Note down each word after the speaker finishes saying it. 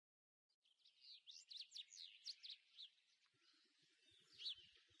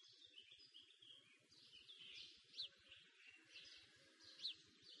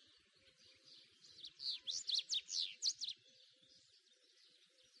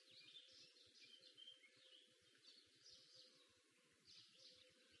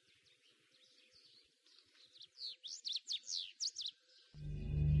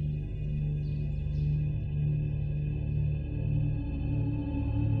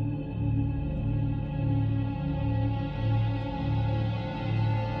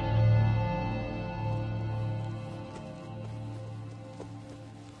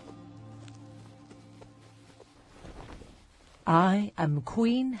I am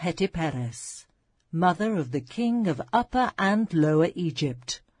Queen Hetepheres, mother of the king of Upper and Lower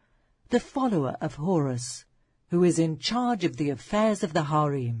Egypt, the follower of Horus, who is in charge of the affairs of the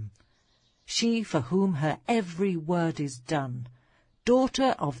harem, she for whom her every word is done,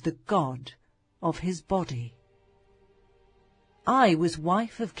 daughter of the god of his body. I was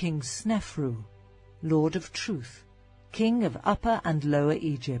wife of King Snefru, Lord of Truth, king of Upper and Lower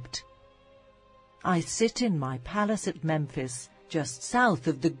Egypt. I sit in my palace at Memphis, just south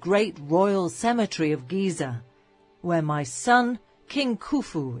of the great royal cemetery of Giza, where my son, King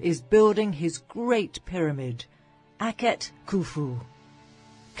Khufu, is building his great pyramid, Akhet Khufu.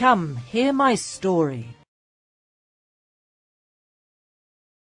 Come, hear my story.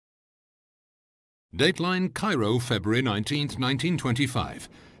 Dateline Cairo, February 19, 1925.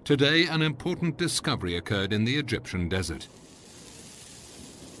 Today, an important discovery occurred in the Egyptian desert.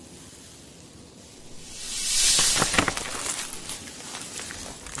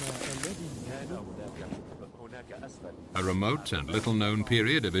 A remote and little-known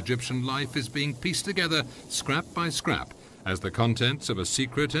period of Egyptian life is being pieced together scrap by scrap as the contents of a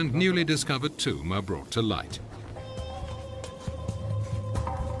secret and newly discovered tomb are brought to light.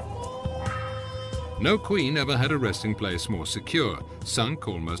 No queen ever had a resting place more secure. Sunk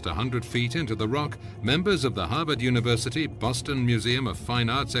almost 100 feet into the rock, members of the Harvard University Boston Museum of Fine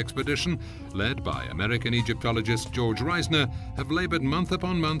Arts expedition, led by American Egyptologist George Reisner, have labored month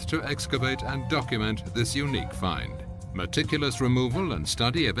upon month to excavate and document this unique find. Meticulous removal and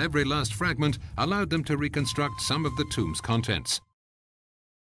study of every last fragment allowed them to reconstruct some of the tomb's contents.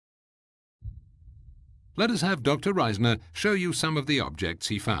 Let us have Dr. Reisner show you some of the objects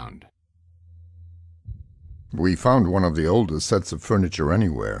he found. We found one of the oldest sets of furniture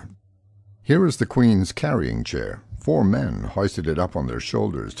anywhere. Here is the Queen's carrying chair. 4 men hoisted it up on their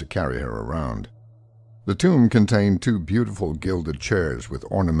shoulders to carry her around. The tomb contained 2 beautiful gilded chairs with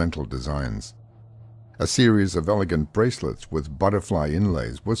ornamental designs. A series of elegant bracelets with butterfly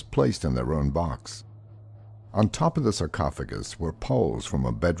inlays was placed in their own box. On top of the sarcophagus were poles from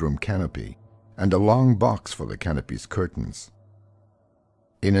a bedroom canopy and a long box for the canopy's curtains.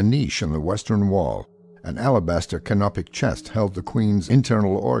 In a niche in the western wall, an alabaster canopic chest held the Queen's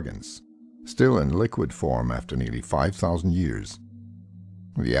internal organs, still in liquid form after nearly 5,000 years.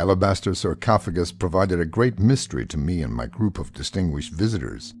 The alabaster sarcophagus provided a great mystery to me and my group of distinguished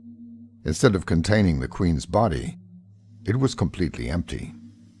visitors. Instead of containing the Queen's body, it was completely empty.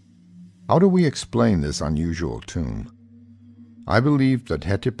 How do we explain this unusual tomb? I believe that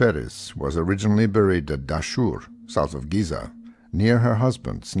Hetepheres was originally buried at Dashur, south of Giza, near her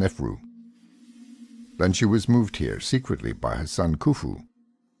husband Snefru. Then she was moved here secretly by her son Khufu,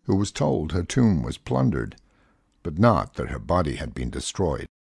 who was told her tomb was plundered, but not that her body had been destroyed.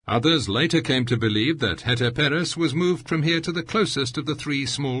 Others later came to believe that Hetepheres was moved from here to the closest of the 3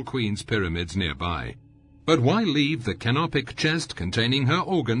 small Queen's pyramids nearby. But why leave the canopic chest containing her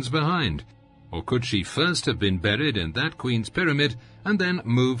organs behind? Or could she first have been buried in that Queen's pyramid and then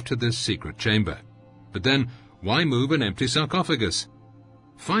moved to this secret chamber? But then, why move an empty sarcophagus?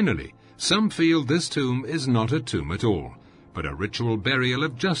 Finally, some feel this tomb is not a tomb at all, but a ritual burial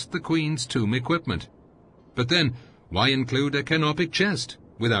of just the Queen's tomb equipment. But then, why include a canopic chest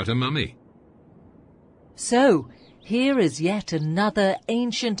without a mummy? So, here is yet another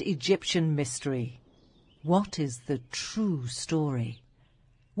ancient Egyptian mystery. What is the true story?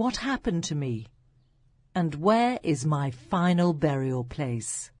 What happened to me? And where is my final burial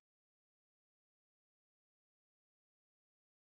place?